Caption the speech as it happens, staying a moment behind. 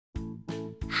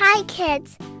Hi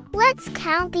kids, let's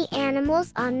count the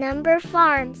animals on Number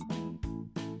Farms.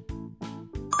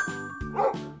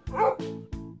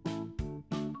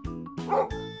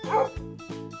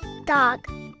 Dog,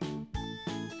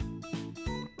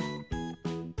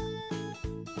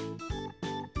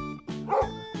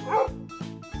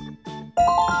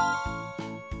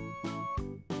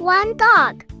 one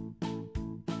dog.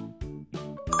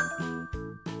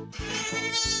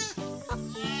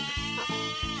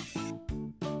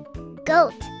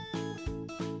 Goat,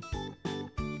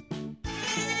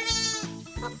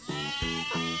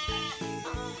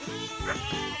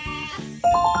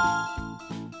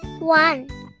 one,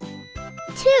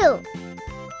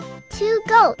 two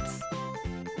goats.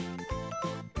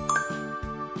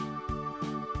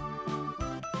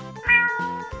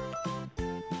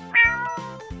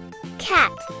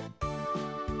 Cat,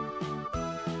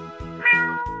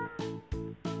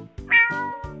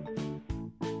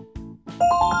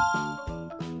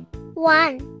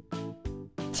 one,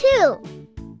 two,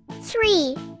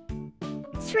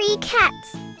 three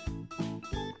cats.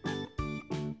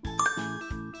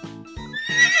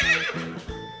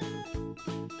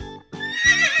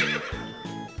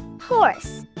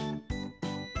 Horse,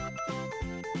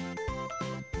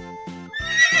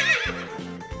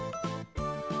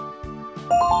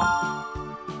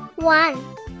 one,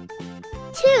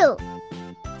 two,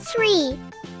 three,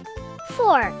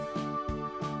 four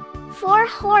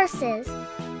horses.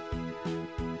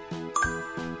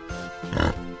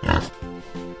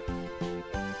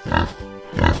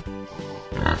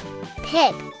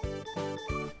 Pig,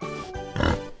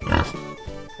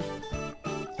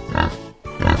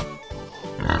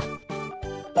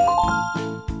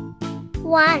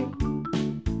 one,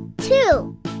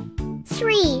 two,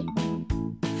 three,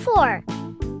 four,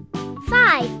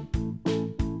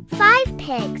 five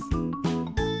pigs.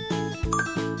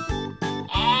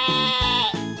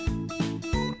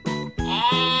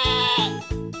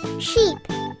 Sheep,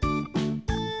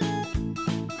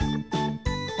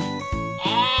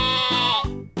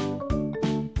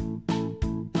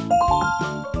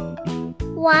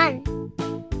 one,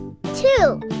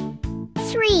 two,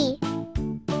 three,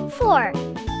 four,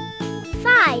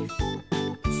 five,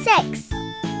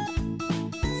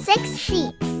 six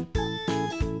sheep.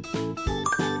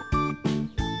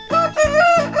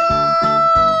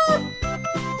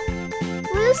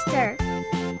 Rooster,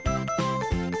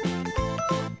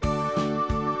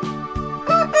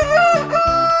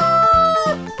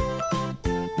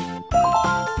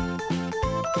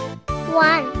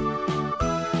 one,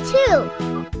 two,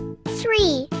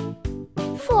 three,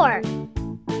 four,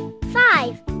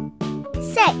 five,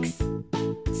 six,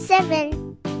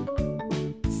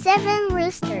 seven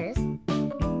roosters.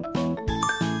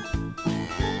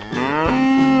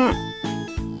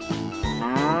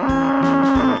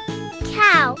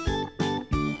 Cow,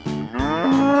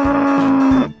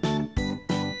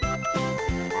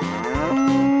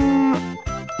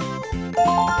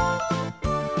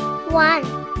 one,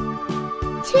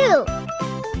 two,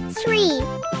 three,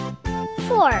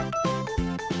 four,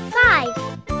 five,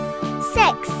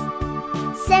 six,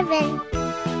 seven,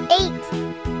 eight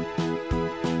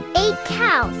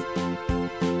cows.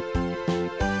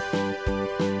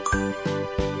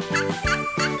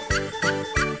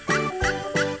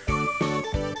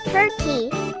 Turkey,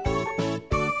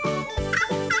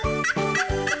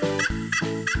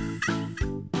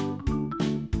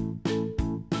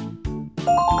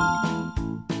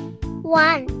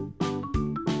 one,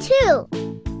 two,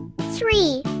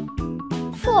 three,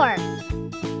 four,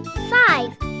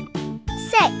 five,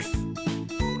 six,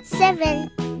 seven,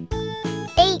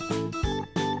 eight,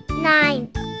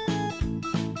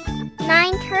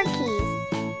 nine turkeys.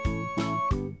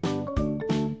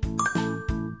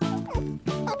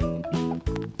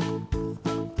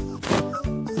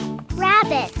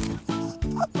 Rabbit,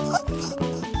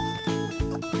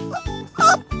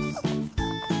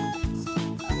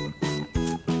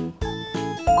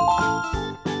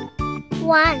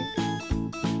 one,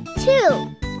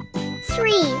 two,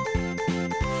 three,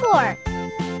 four,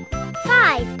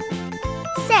 five,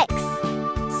 six,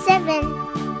 seven,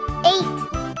 eight,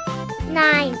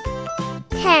 nine,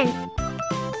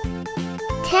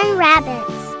 10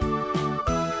 rabbits.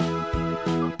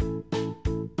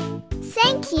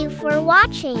 Thank you for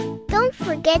watching. Don't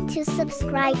forget to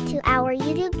subscribe to our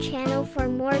YouTube channel for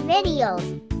more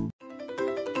videos.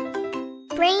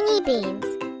 BrainyBeams.